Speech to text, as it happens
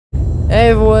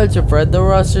Hey everyone, it's your friend the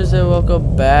Rusters and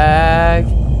welcome back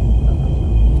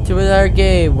to another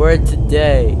game where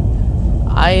today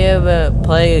I am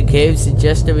playing a game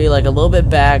suggested to me like a little bit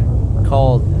back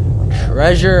called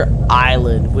Treasure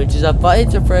Island, which is a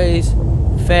Fights or Phrase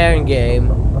fan game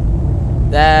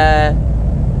that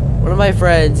one of my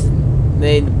friends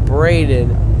named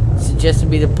Brayden suggested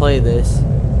me to play this.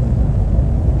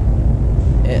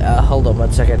 Hold on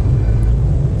one second.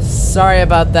 Sorry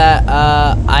about that.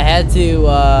 I had to,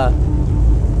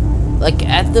 like,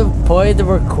 at the point of the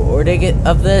recording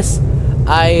of this,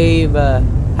 I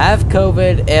have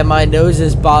COVID and my nose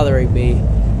is bothering me.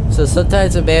 So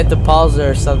sometimes I may have to pause it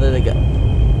or something to go.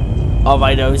 Oh,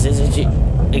 my nose is itchy.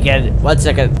 Again, 1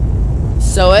 second.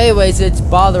 So anyways, it's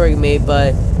bothering me,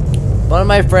 but one of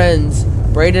my friends,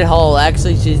 Brayden Hall,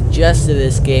 actually suggested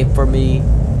this game for me.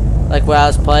 Like when I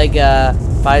was playing,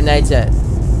 Five Nights at...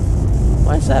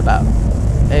 What is that about?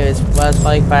 Anyways, when I was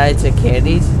playing Five Nights at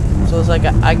Candy's, so it's like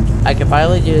I can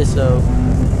finally do this. So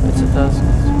it's supposed.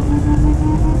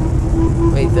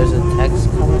 Wait, there's a text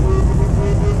coming.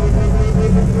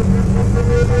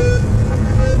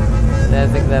 I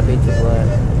think that'd be too loud.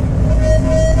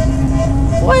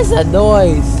 What is that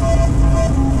noise?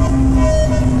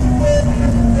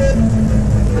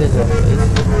 There's a face.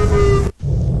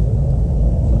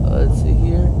 Let's see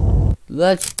here.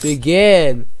 Let's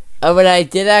begin. Oh, but I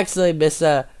did actually miss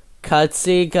a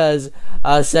cutscene because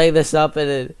I was setting this up and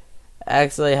it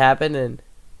actually happened. And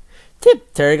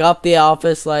tip: turning off the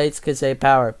office lights can save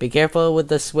power. Be careful with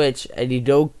the switch, and you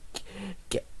don't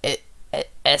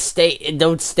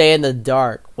don't stay in the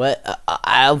dark. What?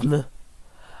 I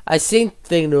seen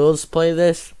Thingnoodles play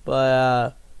this,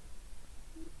 but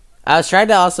I was trying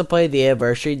to also play the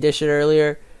anniversary edition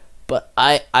earlier, but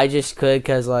I just couldn't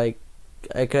because like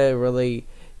I couldn't really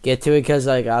get to it because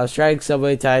like I was trying so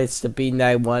many times to beat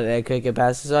night 1 and I couldn't get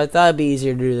past it, so I thought it'd be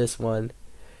easier to do this one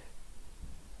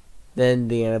than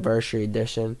the anniversary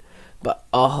edition. But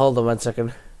oh, hold on 1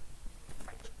 second.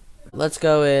 Let's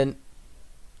go in.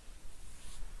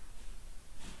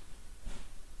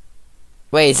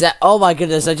 Wait, is that? Oh my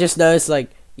goodness! I just noticed. Like,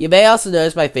 you may also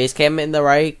notice my face cam in the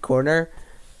right corner.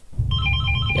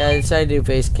 Yeah, I decided to do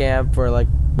face cam for like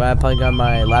when I'm playing on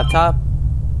my laptop.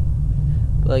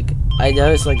 Like, I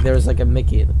noticed like there was like a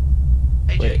Mickey.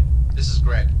 Hey Jake, this is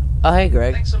Greg. Oh hey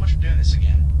Greg. Thanks so much for doing this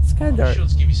again. It's kind of dark. I'll be sure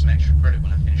to give you some extra credit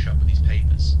when I finish up with these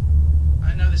papers.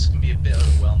 I know this can be a bit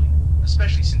overwhelming,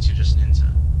 especially since you're just an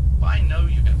intern, but I know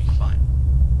you're going to be fine.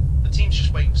 The team's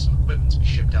just waiting for some equipment to be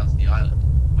shipped out to the island,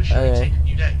 which should only take a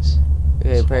few days.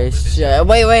 Okay, So praise.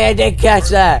 Wait, I didn't catch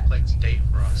that. Collecting data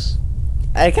for us.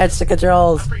 I didn't catch the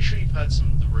controls. I'm pretty sure you've heard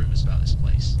some of the rumors about this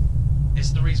place.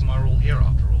 It's the reason why we're all here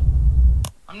after all.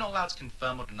 I'm not allowed to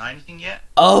confirm or deny anything yet.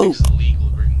 Oh. Because of the legal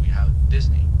agreement we have with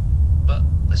Disney. But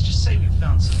let's just say we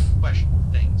found some questionable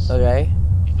things. Okay.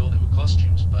 You thought they were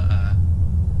costumes, but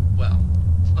well,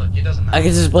 look, it doesn't matter. I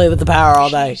can just play with the power all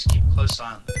day. Just keep a close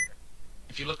eye on them.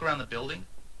 If you look around the building,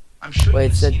 I'm sure Wait,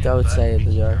 you've said seen don't say in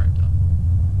the jar.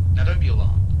 Now don't be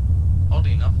alarmed.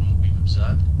 Oddly enough, from what we've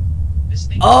observed, this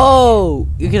thing. Oh,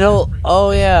 you can hold.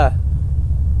 Oh yeah.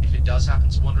 If it does happen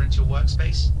to wander into your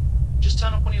workspace, just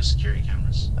turn off one of your security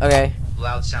cameras. Okay. The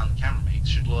loud sound the camera makes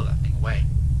should lure that thing away.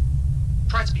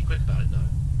 Try to be quick about it though.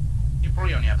 You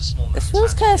probably only have a small amount of This time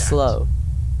feels to kind of react. slow.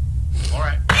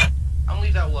 Alright, I'm gonna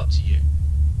leave that all up to you.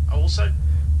 Also,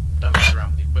 don't mess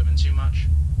around with the equipment too much.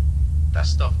 That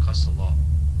stuff costs a lot.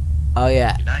 Oh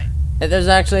yeah. Good night. And there's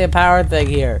actually a power thing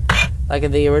here, like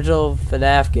in the original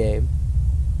FNAF game.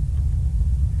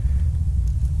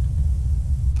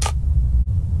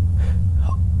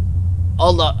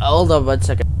 Hold on 1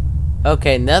 second.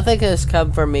 Okay, nothing has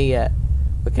come from me yet.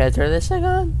 But can I turn this thing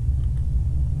on?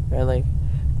 Really?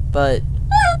 But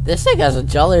this thing has a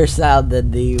jollier sound than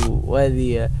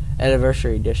the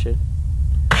anniversary edition.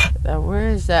 Now where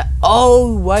is that?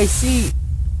 Oh, I see.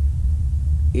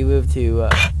 He moved to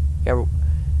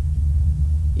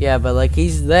yeah, but like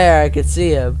he's there, I can see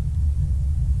him.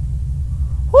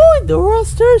 Oh, the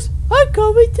Rusters! I'm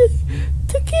coming to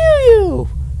kill you.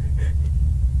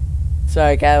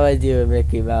 Sorry, I kinda want to do a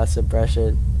Mickey Mouse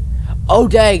impression. Oh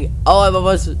dang! Oh,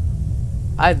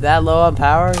 I'm that low on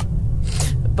power.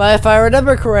 But if I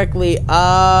remember correctly,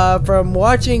 from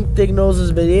watching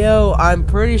Thingnoodles' video, I'm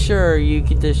pretty sure you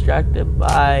can distract him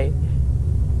by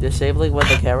disabling one of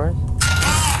the cameras.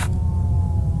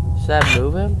 Does that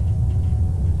move him?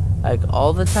 Like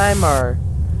all the time, or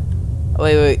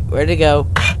wait, where'd it go?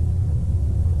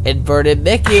 Inverted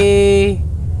Mickey.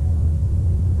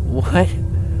 What?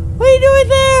 What are you doing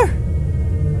there?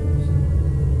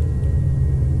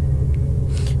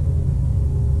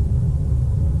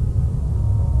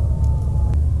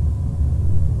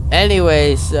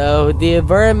 Anyway, so the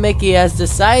inverted Mickey has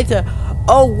decided to.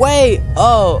 Oh wait!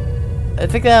 Oh, I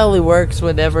think that only works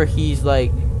whenever he's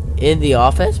like in the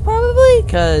office, probably,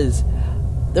 because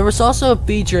there was also a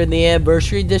feature in the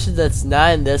anniversary edition that's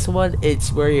not in this one.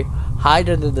 It's where you hide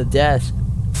under the desk.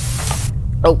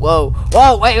 Oh, whoa,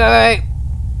 whoa! Wait!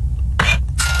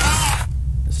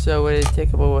 So when it take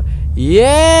him away,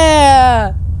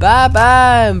 yeah! Bye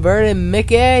bye, inverted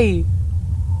Mickey.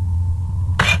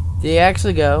 Did he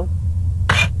actually go?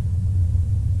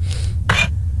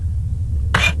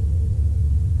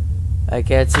 I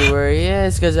can't see where he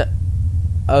is because.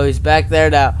 Oh, he's back there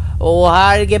now. Oh,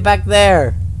 how did he get back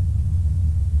there?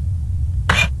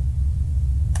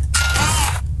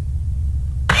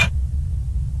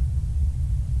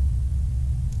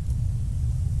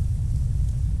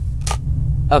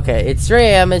 Okay, it's 3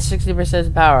 AM and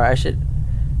 60% power. I should.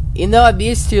 You know, I'm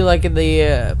used to like in the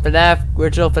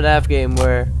original FNAF game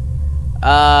where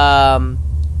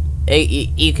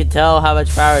you could tell how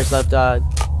much power is left on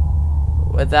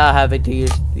without having to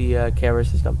use the camera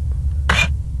system.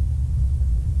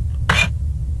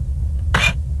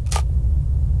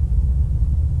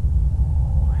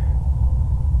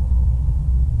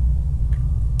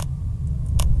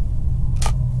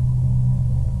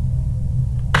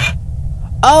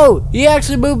 Oh, he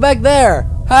actually moved back there.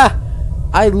 Ha!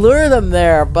 I lured him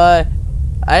there, but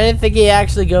I didn't think he'd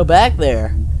actually go back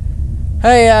there.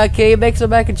 Hey, can you make some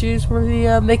mac and cheese for me,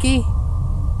 Mickey?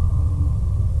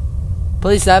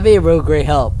 Please, that'd be a real great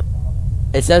help.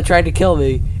 Instead of trying to kill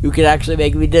me, you can actually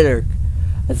make me dinner.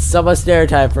 That's so much dinner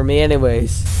time for me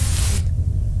anyways.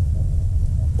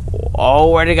 Oh,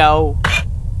 where'd it go?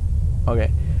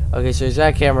 Okay. Okay, so he's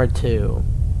at camera 2.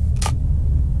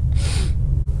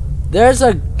 There's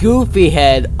a goofy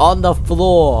head on the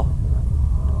floor.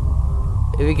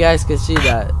 If you guys can see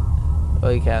that. Oh,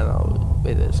 you can't. Oh,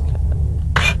 wait, this cat.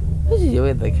 What's he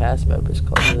doing with the cast members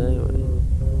called anyway?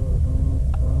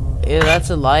 Either that's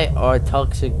a light or a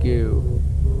toxic goo.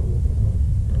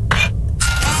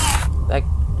 That.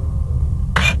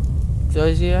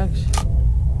 Does he actually?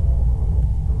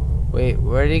 Wait,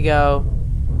 where'd he go?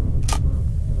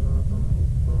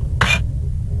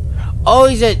 Oh,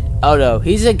 he's at. Oh no,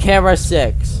 he's in camera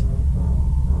 6.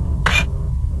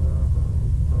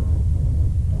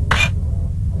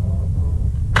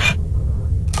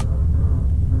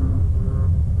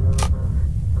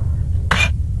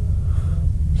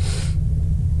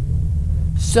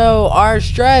 So our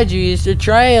strategy is to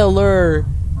try and lure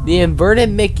the inverted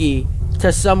Mickey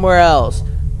to somewhere else.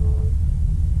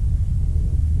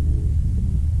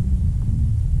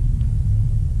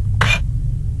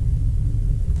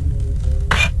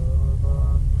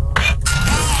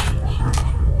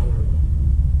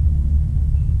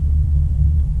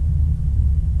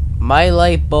 My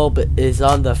light bulb is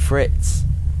on the fritz.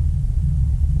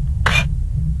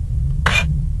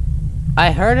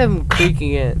 I heard him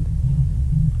creaking in.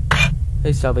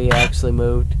 Please tell me he actually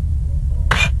moved.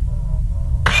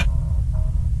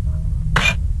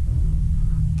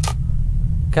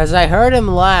 Cause I heard him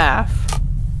laugh.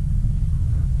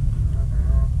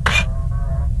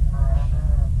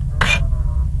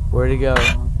 Where'd he go?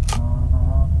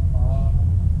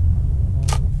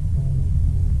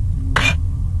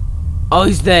 Oh,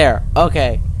 he's there.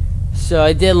 Okay. So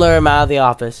I did lure him out of the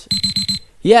office.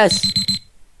 Yes.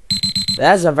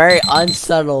 That's a very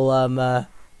unsubtle,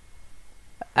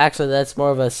 actually, that's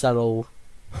more of a subtle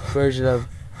version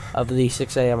of the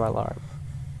 6 AM alarm.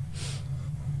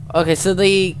 Okay, so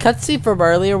the cutscene from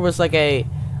earlier was like a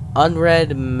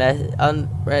unread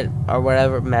or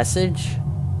whatever message.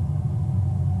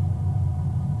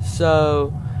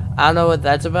 So I don't know what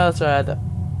that's about. So I had to,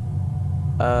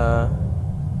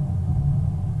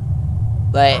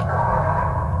 like,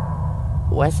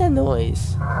 what's that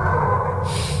noise?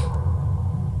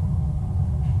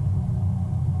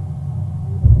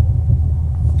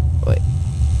 Wait.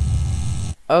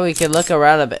 Oh, we can look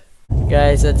around a bit.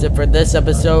 Guys, that's it for this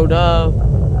episode of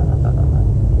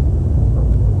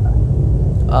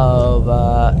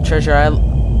Treasure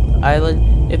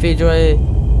Island. If you enjoyed it,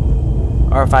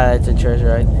 or find out it's a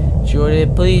Treasure Island, enjoyed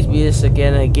it, please be this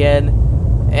again and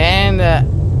again. And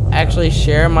actually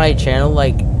share my channel.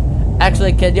 Like,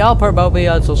 actually, can y'all promote me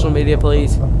on social media,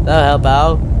 please? That'll help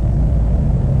out.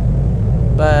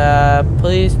 But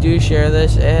please do share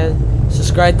this and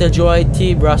subscribe to Joy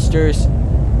Team Rusters.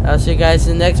 I'll see you guys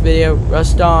in the next video.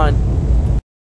 Rust on.